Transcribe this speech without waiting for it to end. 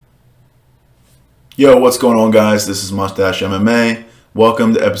Yo, what's going on, guys? This is Mustache MMA.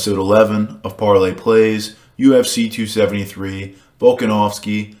 Welcome to episode 11 of Parlay Plays, UFC 273,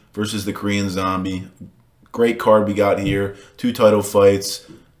 Volkanovski versus the Korean Zombie. Great card we got here. Two title fights,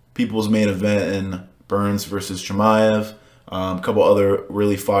 people's main event in Burns versus Chimaev. A couple other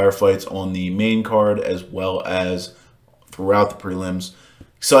really fire fights on the main card as well as throughout the prelims.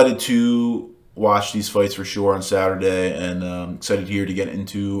 Excited to watch these fights for sure on Saturday, and excited here to get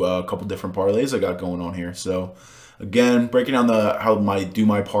into a couple different parlays I got going on here. So again, breaking down how I do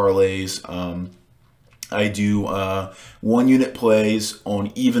my parlays. I do 1 unit plays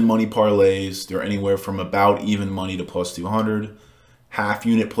on even money parlays. They're anywhere from about even money to plus 200. Half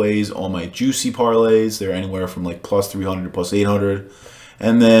unit plays on my juicy parlays. They're anywhere from like plus 300 to plus 800.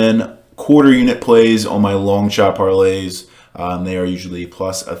 And then quarter unit plays on my long shot parlays. They are usually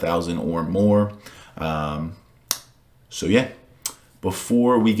plus 1,000 or more. So yeah,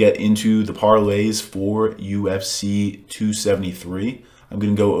 before we get into the parlays for UFC 273, I'm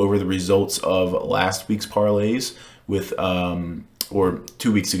going to go over the results of last week's parlays with, or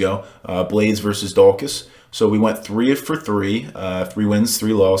 2 weeks ago, Blades versus Daukaus. So we went 3 for 3, 3 wins,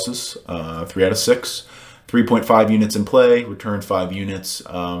 3 losses, 3 out of 6. 3.5 units in play, returned 5 units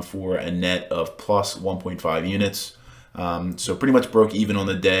for a net of plus 1.5 units. So pretty much broke even on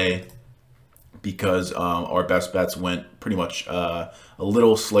the day because our best bets went pretty much a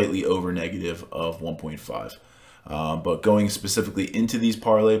little slightly over negative of 1.5. But going specifically into these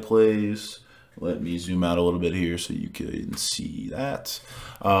parlay plays, let me zoom out a little bit here so you can see that.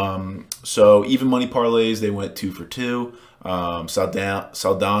 So even money parlays, they went 2 for 2.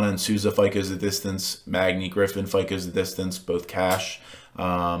 Saldana and Souza fight goes the distance. Magny Griffin fight goes the distance, both cash.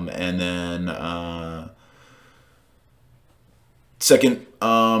 And then second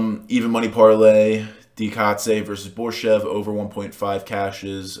even money parlay, Diakatse versus Borshev over 1.5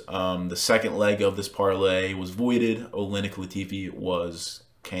 cashes. The second leg of this parlay was voided. Oleinik Latifi was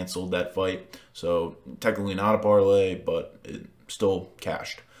canceled that fight, so technically not a parlay, but it still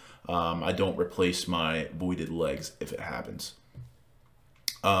cashed. I don't replace my voided legs if it happens.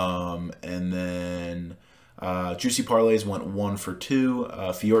 And then juicy parlays went 1 for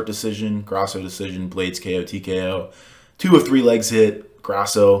 2. Fiort decision, Grasso decision, Blades KO, TKO. 2 of 3 legs hit.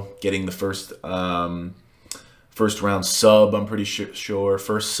 Grasso getting the first round sub, I'm pretty sure.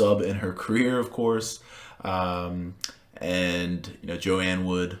 First sub in her career, of course. And Joanne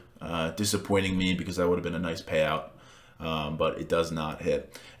Wood disappointing me because that would have been a nice payout. But it does not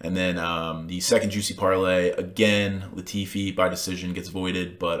hit. And then the second juicy parlay, again, Latifi by decision gets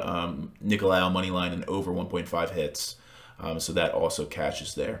voided, but Nicolau moneyline and over 1.5 hits. So that also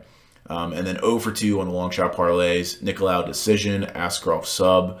catches there. And then 0 for 2 on the long shot parlays. Nicolau decision, Askarov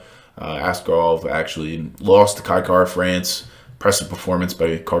sub. Askarov actually lost to Kai Kara-France. Impressive performance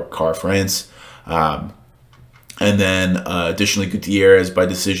by Kara-France. And then additionally, Gutierrez by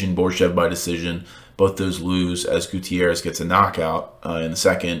decision, Borshev by decision. Both those lose as Gutierrez gets a knockout in the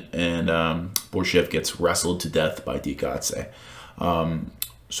second, and Borshev gets wrestled to death by Diakatse.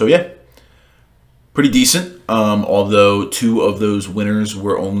 So yeah, pretty decent. Although 2 of those winners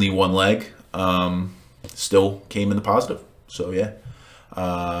were only 1 leg, still came in the positive. So yeah,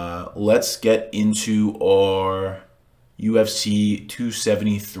 let's get into our UFC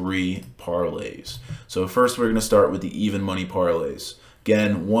 273 parlays. So first we're going to start with the even money parlays.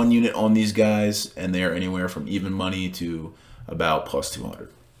 Again, 1 unit on these guys, and they're anywhere from even money to about plus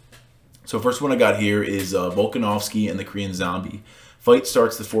 200. So first one I got here is Volkanovski and the Korean Zombie. Fight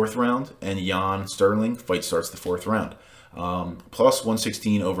starts the 4th round, and Jan Sterling fight starts the 4th round. Plus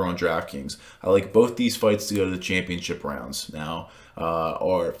 116 over on DraftKings. I like both these fights to go to the championship rounds. Now,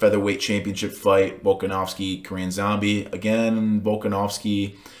 our featherweight championship fight, Volkanovski, Korean Zombie. Again,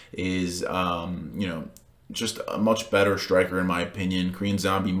 Volkanovski is, just a much better striker in my opinion. Korean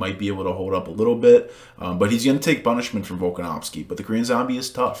Zombie might be able to hold up a little bit, but he's going to take punishment from Volkanovski. But the Korean Zombie is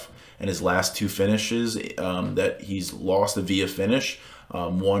tough, and his last 2 finishes that he's lost via finish,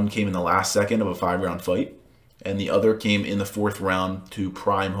 one came in the last second of a 5-round fight, and the other came in the 4th round to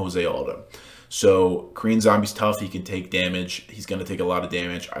prime Jose Aldo. So Korean Zombie's tough. He can take damage. He's going to take a lot of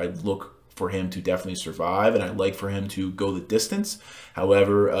damage. I look for him to definitely survive, and I'd like for him to go the distance.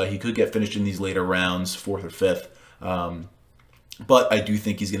 However, he could get finished in these later rounds, 4th or 5th. But I do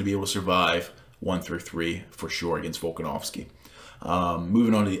think he's going to be able to survive 1 through 3 for sure against Volkanovski.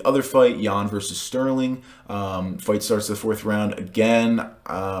 Moving on to the other fight, Jan versus Sterling. Fight starts the 4th round. Again,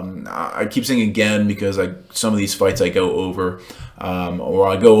 I keep saying again because some of these fights I go over, or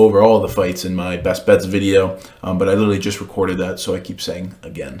I go over all the fights in my best bets video, but I literally just recorded that, so I keep saying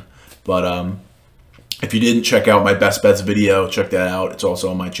again. But If you didn't check out my best bets video, check that out. It's also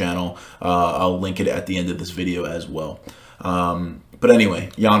on my channel. I'll link it at the end of this video as well. But anyway,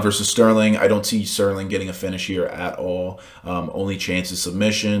 Jan versus Sterling. I don't see Sterling getting a finish here at all. Only chance is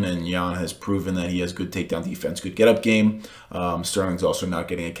submission, and Jan has proven that he has good takedown defense, good get-up game. Sterling's also not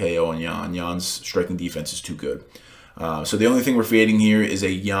getting a KO on Jan. Jan's striking defense is too good. So the only thing we're fading here is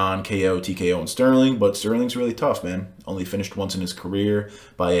a Jan KO, TKO on Sterling, but Sterling's really tough, man. Only finished once in his career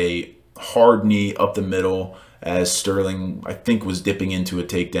by a hard knee up the middle as Sterling, I think, was dipping into a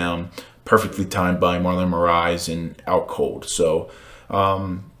takedown. Perfectly timed by Marlon Moraes and out cold. So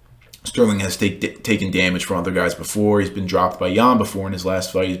Sterling has taken damage from other guys before. He's been dropped by Jan before in his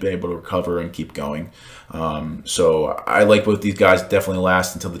last fight. He's been able to recover and keep going. So I like both these guys definitely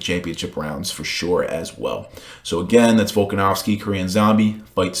last until the championship rounds for sure as well. So again, that's Volkanovski, Korean Zombie.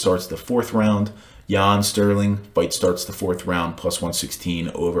 Fight starts the 4th round. Jan Sterling, fight starts the 4th round, plus 116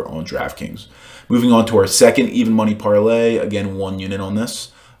 over on DraftKings. Moving on to our second even money parlay. Again, 1 unit on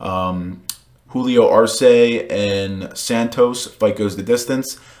this. Julio Arce and Santos, fight goes the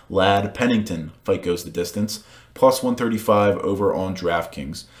distance. Ladd Pennington, fight goes the distance. Plus 135 over on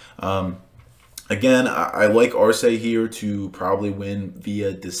DraftKings. Again, I like Arce here to probably win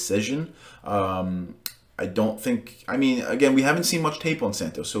via decision. I don't think, I mean, again, we haven't seen much tape on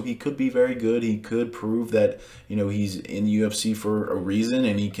Santos, so he could be very good. He could prove that, you know, he's in the UFC for a reason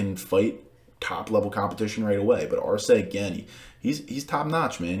and he can fight top-level competition right away. But Arce, again, he's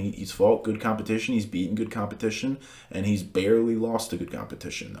top-notch, man. He's fought good competition, he's beaten good competition, and he's barely lost to good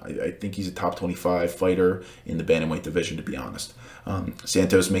competition. I think he's a top 25 fighter in the bantamweight division, to be honest.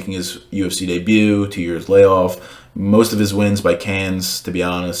 Santos making his UFC debut, 2 years layoff. Most of his wins by cans, to be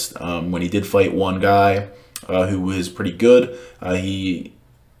honest. When he did fight one guy who was pretty good, he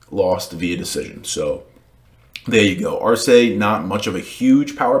lost via decision. So there you go. Arce, not much of a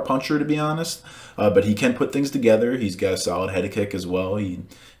huge power puncher, to be honest, but he can put things together. He's got a solid head kick as well. He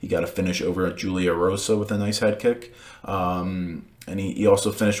got a finish over at Julia Rosa with a nice head kick. And he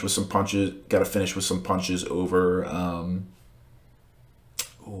also finished with some punches, got a finish with some punches over,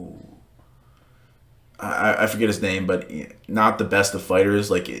 I forget his name, but not the best of fighters.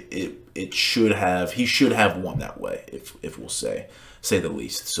 Like it should have, he should have won that way, if we'll say the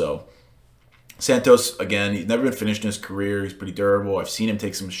least. So Santos, again, he's never been finished in his career. He's pretty durable. I've seen him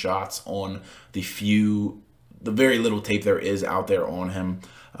take some shots on the very little tape there is out there on him.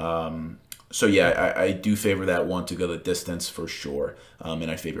 So yeah, I do favor that one to go the distance for sure. And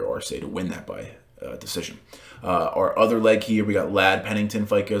I favor Arce to win that by decision. Our other leg here, we got Ladd Pennington,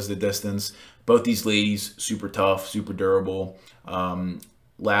 fight goes the distance. Both these ladies, super tough, super durable.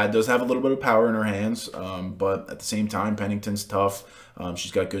 Ladd does have a little bit of power in her hands, but at the same time, Pennington's tough.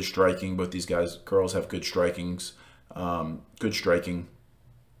 She's got good striking. Both these girls have good strikings. Good striking.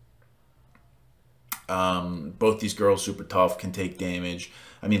 Both these girls super tough, can take damage.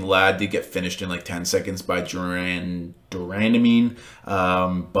 I mean, Ladd did get finished in like 10 seconds by Duranamine,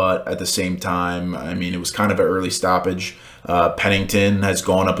 but at the same time, I mean, it was kind of an early stoppage. Pennington has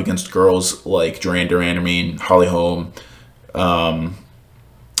gone up against girls like Duranamine, Holly Holm,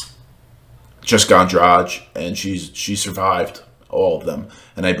 Jessica Andrade, and she survived all of them.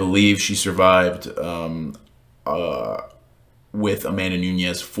 And I believe she survived with Amanda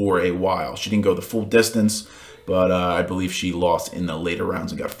Nunes for a while. She didn't go the full distance, but I believe she lost in the later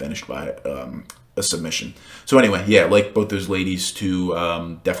rounds and got finished by a submission. So anyway, yeah, like both those ladies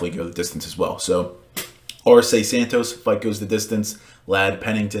to definitely go the distance as well. So Arce Santos, fight goes the distance. Ladd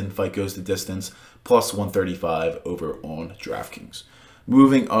Pennington, fight goes the distance. Plus 135 over on DraftKings.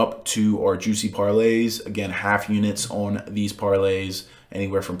 Moving up to our juicy parlays. Again, half units on these parlays,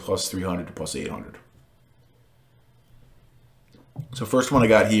 anywhere from plus 300 to plus 800. So first one I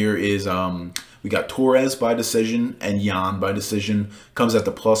got here is we got Torres by decision and Jan by decision. Comes at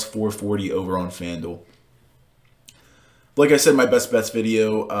the plus 440 over on FanDuel. Like I said in my best bets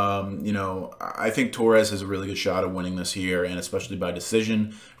video, you know, I think Torres has a really good shot of winning this here, and especially by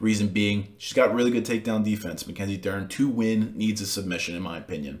decision. Reason being, she's got really good takedown defense. Mackenzie Dern, to win, needs a submission, in my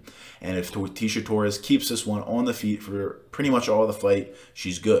opinion. And if Tecia Torres keeps this one on the feet for pretty much all the fight,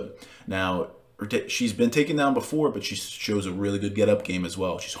 she's good. Now, she's been taken down before, but she shows a really good get-up game as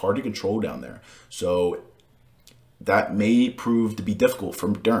well. She's hard to control down there. So that may prove to be difficult for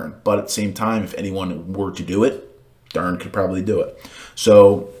Dern. But at the same time, if anyone were to do it, Dern could probably do it.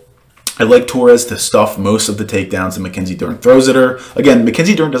 So I like Torres to stuff most of the takedowns that Mackenzie Dern throws at her. Again,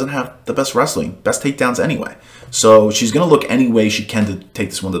 Mackenzie Dern doesn't have the best wrestling, best takedowns anyway. So she's going to look any way she can to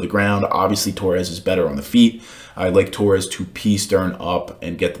take this one to the ground. Obviously, Torres is better on the feet. I like Torres to piece Dern up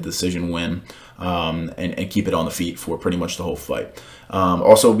and get the decision win. and keep it on the feet for pretty much the whole fight.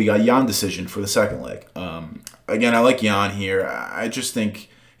 Also, we got Yan decision for the second leg. Again, I like Yan here. I just think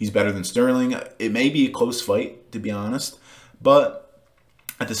he's better than Sterling. It may be a close fight, to be honest, but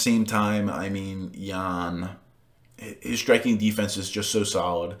at the same time, I mean, Yan, his striking defense is just so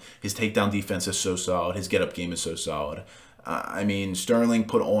solid. His takedown defense is so solid. His get-up game is so solid. I mean, Sterling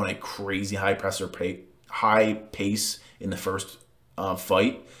put on a crazy high pace in the first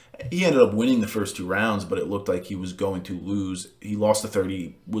fight. He ended up winning the first 2 rounds, but it looked like he was going to lose. He lost the third.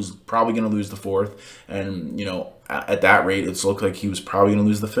 He was probably going to lose the fourth. And, you know, at that rate, it looked like he was probably going to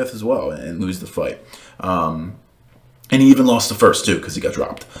lose the fifth as well and lose the fight. And he even lost the first, too, because he got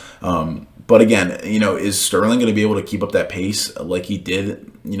dropped. But again, you know, is Sterling going to be able to keep up that pace like he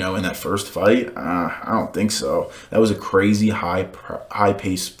did, you know, in that first fight? I don't think so. That was a crazy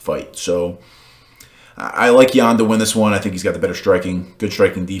high-paced fight. So I like Yan to win this one. I think he's got the better striking, good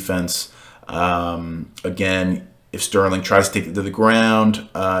striking defense. Again, if Sterling tries to take it to the ground,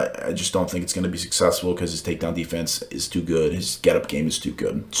 I just don't think it's going to be successful because his takedown defense is too good. His get-up game is too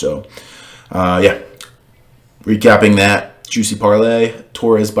good. So, yeah. Recapping that, juicy parlay,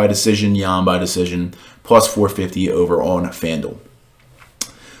 Torres by decision, Yan by decision, plus 450 over on FanDuel.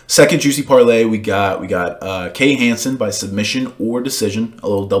 Second juicy parlay, we got Kay Hansen by submission or decision, a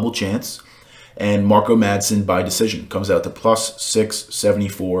little double chance. And Marco Madsen by decision comes out to plus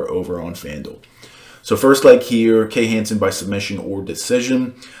 674 over on FanDuel. So first leg here, Kay Hansen by submission or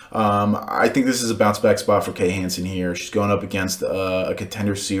decision. I think this is a bounce back spot for Kay Hansen here. She's going up against a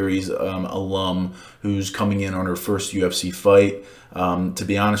Contender Series alum who's coming in on her first UFC fight. To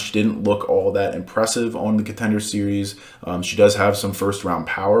be honest, she didn't look all that impressive on the Contender Series. She does have some first round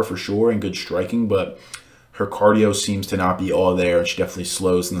power for sure and good striking, but her cardio seems to not be all there, and she definitely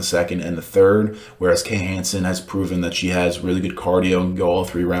slows in the second and the third, whereas Kay Hansen has proven that she has really good cardio and can go all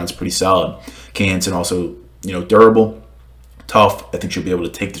 3 rounds pretty solid. Kay Hansen also, you know, durable, tough. I think she'll be able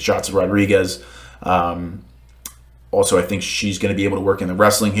to take the shots of Rodriguez. Also, I think she's going to be able to work in the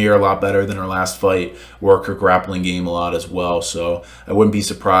wrestling here a lot better than her last fight, work her grappling game a lot as well. So I wouldn't be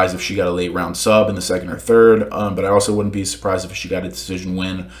surprised if she got a late round sub in the second or third, but I also wouldn't be surprised if she got a decision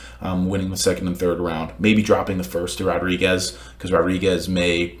win, winning the second and third round. Maybe dropping the first to Rodriguez, because Rodriguez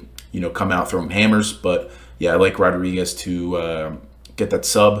may, you know, come out throwing hammers. But yeah, I like Rodriguez to get that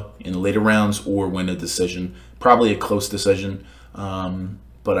sub in the later rounds or win a decision. Probably a close decision,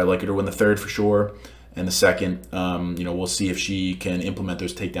 but I like her to win the third for sure. And the second, you know, we'll see if she can implement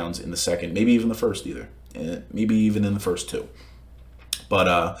those takedowns in the second, maybe even the first either, maybe even in the first 2.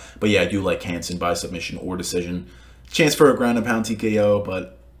 But yeah, I do like Hansen by submission or decision. Chance for a ground and pound TKO,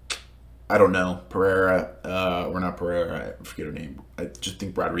 but I don't know. Pereira, or not Pereira, I forget her name. I just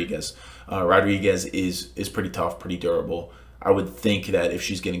think Rodriguez. Rodriguez is pretty tough, pretty durable. I would think that if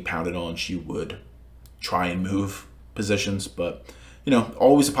she's getting pounded on, she would try and move positions, but you know,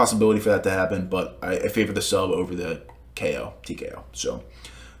 always a possibility for that to happen, but I favor the sub over the TKO. So,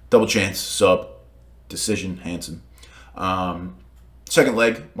 double chance, sub, decision, Hansen. Second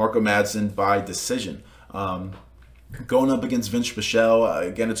leg, Marco Madsen by decision. Going up against Vince Pichel,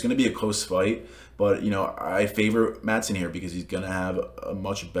 again, it's going to be a close fight, but, you know, I favor Madsen here because he's going to have a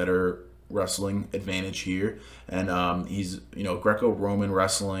much better wrestling advantage here, and he's, you know, Greco-Roman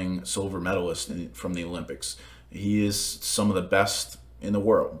wrestling silver medalist from the Olympics. He is some of the best in the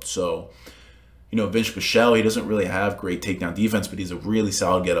world. So, you know, Vince Pichel, he doesn't really have great takedown defense, but he's a really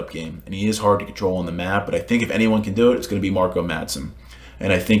solid get-up game. And he is hard to control on the mat, but I think if anyone can do it, it's going to be Marco Madsen.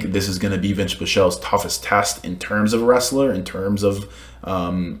 And I think this is going to be Vince Pichel's toughest test in terms of a wrestler, in terms of,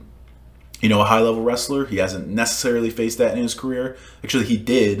 you know, a high-level wrestler. He hasn't necessarily faced that in his career. Actually, he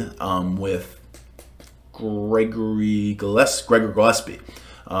did with Gregor Gillespie,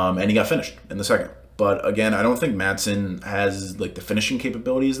 and he got finished in the second. But again, I don't think Madsen has like the finishing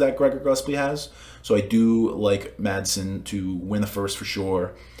capabilities that Gregor Gillespie has. So I do like Madsen to win the first for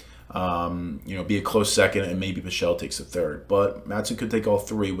sure. You know, be a close second, and maybe Pichel takes the third. But Madsen could take all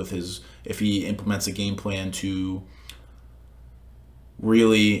 3 with his, if he implements a game plan to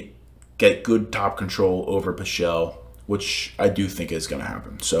really get good top control over Pichel, which I do think is going to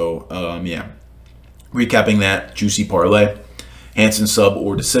happen. So yeah, recapping that juicy parlay: Hansen sub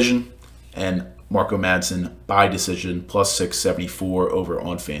or decision, and Marco Madsen by decision plus 674 over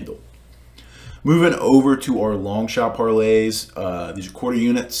on FanDuel. Moving over to our long shot parlays. These are quarter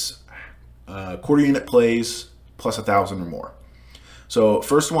units, quarter unit plays plus 1,000 or more. So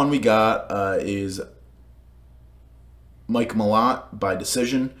first one we got is Mike Malott by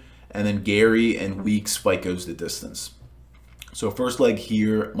decision, and then Gary and Weeks fight goes the distance. So first leg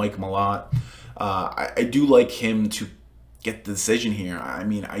here, Mike Malott. I do like him to get the decision here. I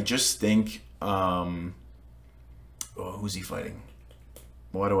mean, I just think who's he fighting?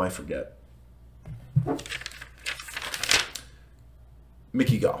 Why do I forget?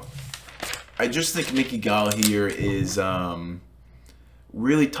 Mickey Gall. I just think Mickey Gall here is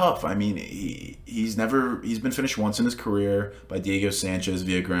really tough. I mean, he's been finished once in his career by Diego Sanchez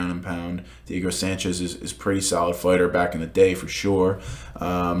via ground and pound. Diego Sanchez is pretty solid fighter back in the day for sure.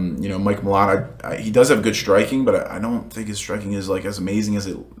 Mike Malott, he does have good striking, but I don't think his striking is like as amazing as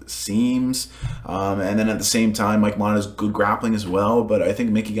it seems. And then at the same time, Mike Malott has good grappling as well, but I think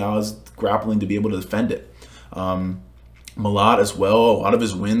Mickey Gall is grappling to be able to defend it. Malott as well, a lot of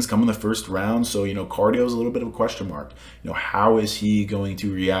his wins come in the first round, so cardio is a little bit of a question mark. How is he going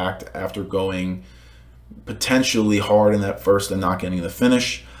to react after going potentially hard in that first and not getting the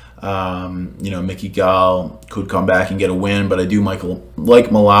finish? Mickey Gall could come back and get a win, but I do like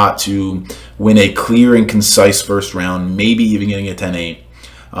Malott to win a clear and concise first round, maybe even getting a 10-8.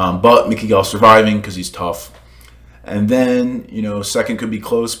 But Mickey Gall surviving because he's tough. And then, second could be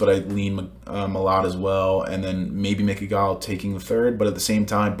close, but I lean Malott as well. And then maybe Mickey Gall taking the third. But at the same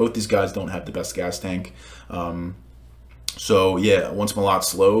time, both these guys don't have the best gas tank. So, yeah, once Malott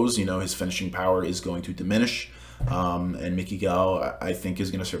slows, his finishing power is going to diminish. And Mickey Gall, I think, is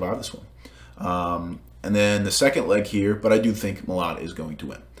going to survive this one. And then the second leg here, but I do think Malott is going to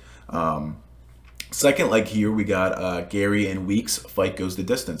win. Second leg here, we got Gary and Weeks. Fight goes the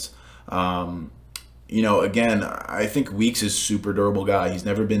distance. Again, I think Weeks is a super durable guy. He's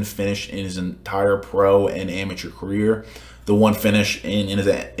never been finished in his entire pro and amateur career. The one finish in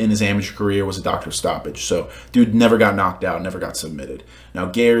his amateur career was a doctor stoppage. So, dude never got knocked out, never got submitted. Now,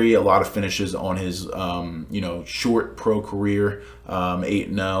 Gary, a lot of finishes on his, short pro career,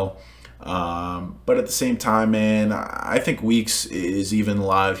 8-0. But at the same time, man, I think Weeks is even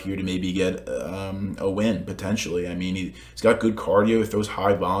live here to maybe get a win potentially. I mean, he's got good cardio, he throws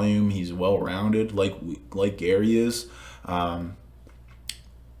high volume, he's well-rounded like Gary is.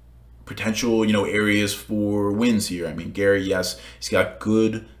 Potential, areas for wins here. I mean, Gary, yes, he's got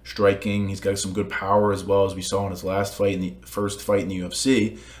good striking. He's got some good power as well, as we saw in his last fight, in the first fight in the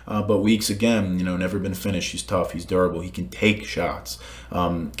UFC. But Weeks, again, never been finished. He's tough. He's durable. He can take shots.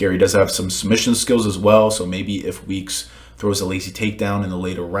 Gary does have some submission skills as well, so maybe if Weeks throws a lazy takedown in the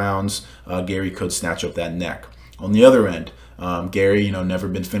later rounds, Gary could snatch up that neck. On the other end, Gary, never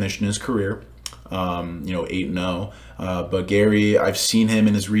been finished in his career. 8-0. But Gary, I've seen him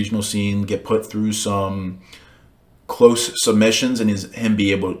in his regional scene get put through some close submissions and him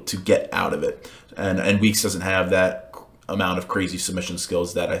be able to get out of it. And Weeks doesn't have that amount of crazy submission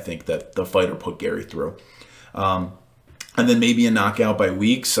skills that I think that the fighter put Gary through. And then maybe a knockout by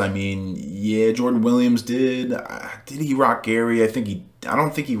Weeks. I mean, yeah, Jordan Williams did he rock Gary? I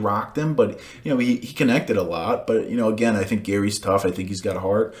don't think he rocked him, but he connected a lot. But again, I think Gary's tough. I think he's got a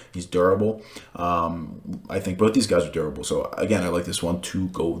heart. He's durable. I think both these guys are durable. So again, I like this one to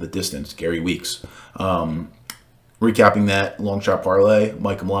go the distance. Gary Weeks. Recapping that long shot parlay: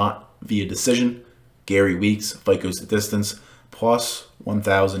 Mike Malott via decision. Gary Weeks, fight goes the distance, plus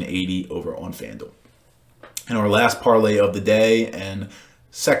 1,080 over on FanDuel. And our last parlay of the day and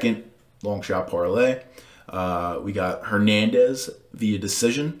second long shot parlay, we got Hernandez via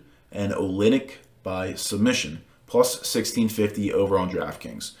decision and Oleinik by submission, plus 1,650 over on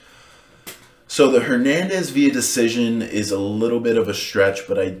DraftKings. So the Hernandez via decision is a little bit of a stretch,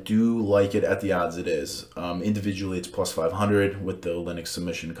 but I do like it at the odds it is. Individually, it's plus 500. With the Oleinik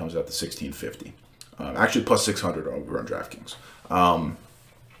submission, it comes out to 1,650. Actually, plus 600 over on DraftKings.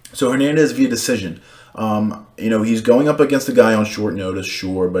 So Hernandez via decision. He's going up against a guy on short notice,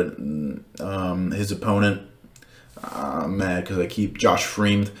 sure, but his opponent, I'm mad because Josh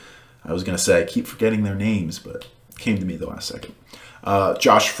Freemed. I was going to say I keep forgetting their names, but it came to me the last second.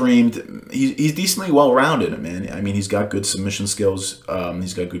 Josh Freemed, he's decently well-rounded, man. I mean, he's got good submission skills.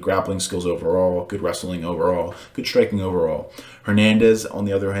 He's got good grappling skills overall, good wrestling overall, good striking overall. Hernandez, on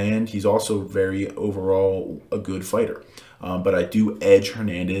the other hand, he's also very overall a good fighter. But I do edge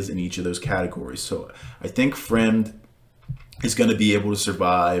Hernandez in each of those categories. So I think Fremed is going to be able to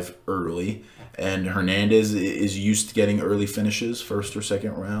survive early. And Hernandez is used to getting early finishes, first or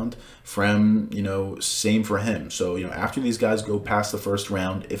second round. Frem, same for him. So, after these guys go past the first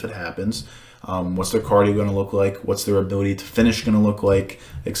round, if it happens, what's their cardio going to look like? What's their ability to finish going to look like?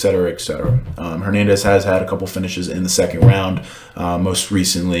 Et cetera, et cetera. Hernandez has had a couple finishes in the second round. Most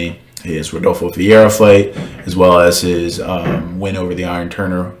recently, his Rodolfo Vieira fight, as well as his win over the Iron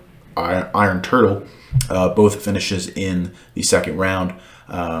Turtle, both finishes in the second round.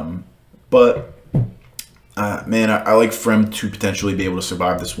 But man, I like Frem to potentially be able to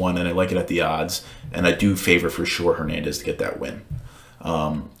survive this one, and I like it at the odds, and I do favor for sure Hernandez to get that win.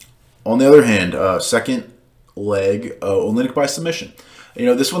 On the other hand, second leg, Oleinik by submission.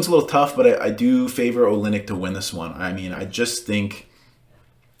 This one's a little tough, but I do favor Oleinik to win this one. I mean, I just think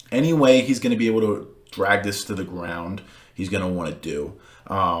any way he's going to be able to drag this to the ground, he's going to want to do.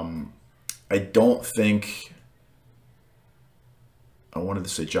 I don't think... I wanted to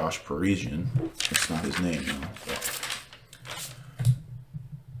say Josh Parisian. That's not his name, though.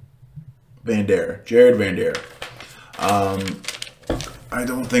 Vandear. Jared Vandear. I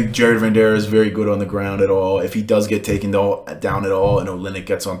don't think Jared Vandear is very good on the ground at all. If he does get taken down at all and Oleinik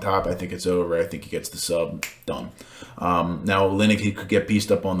gets on top, I think it's over. I think he gets the sub. Done. Now, Oleinik, he could get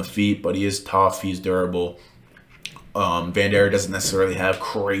pieced up on the feet, but he is tough. He's durable. Vandear doesn't necessarily have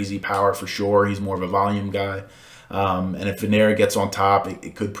crazy power for sure. He's more of a volume guy. And if Vandear gets on top,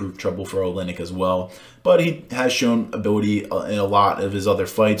 it could prove trouble for Oleinik as well. But he has shown ability in a lot of his other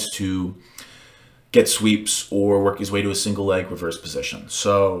fights to get sweeps or work his way to a single leg reverse position.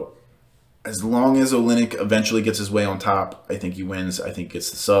 So as long as Oleinik eventually gets his way on top, I think he wins. I think he gets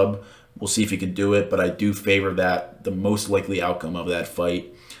the sub. We'll see if he can do it, but I do favor that, the most likely outcome of that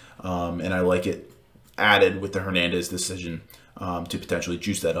fight. And I like it added with the Hernandez decision to potentially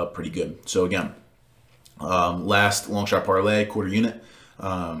juice that up pretty good. So again, last long shot parlay, quarter unit.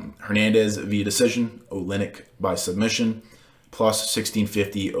 Hernandez via decision, Oleinik by submission, plus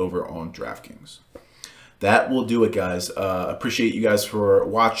 1650 over on DraftKings. That will do it, guys. Appreciate you guys for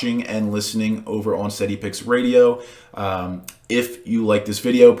watching and listening over on Steady Picks Radio. If you like this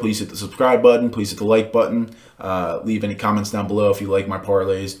video, please hit the subscribe button. Please hit the like button. Leave any comments down below if you like my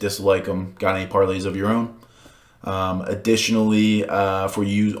parlays, dislike them, got any parlays of your own. Additionally, for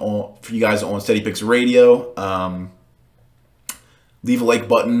you guys on Steady Picks Radio, leave a like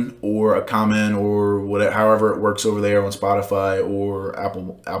button or a comment or whatever, however it works over there on Spotify or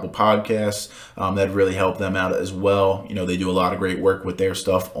Apple Podcasts. That'd really help them out as well. They do a lot of great work with their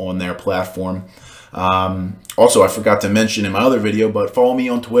stuff on their platform. Also, I forgot to mention in my other video, but follow me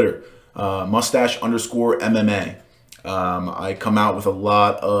on Twitter, mustache_MMA. I come out with a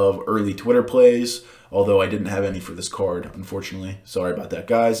lot of early Twitter plays, although I didn't have any for this card, unfortunately. Sorry about that,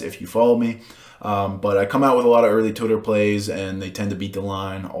 guys, if you follow me. But I come out with a lot of early Twitter plays, and they tend to beat the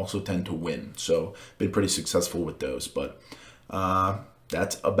line, also tend to win. So been pretty successful with those. But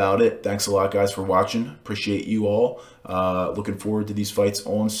that's about it. Thanks a lot, guys, for watching. Appreciate you all. Looking forward to these fights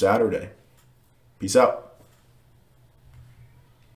on Saturday. Peace out.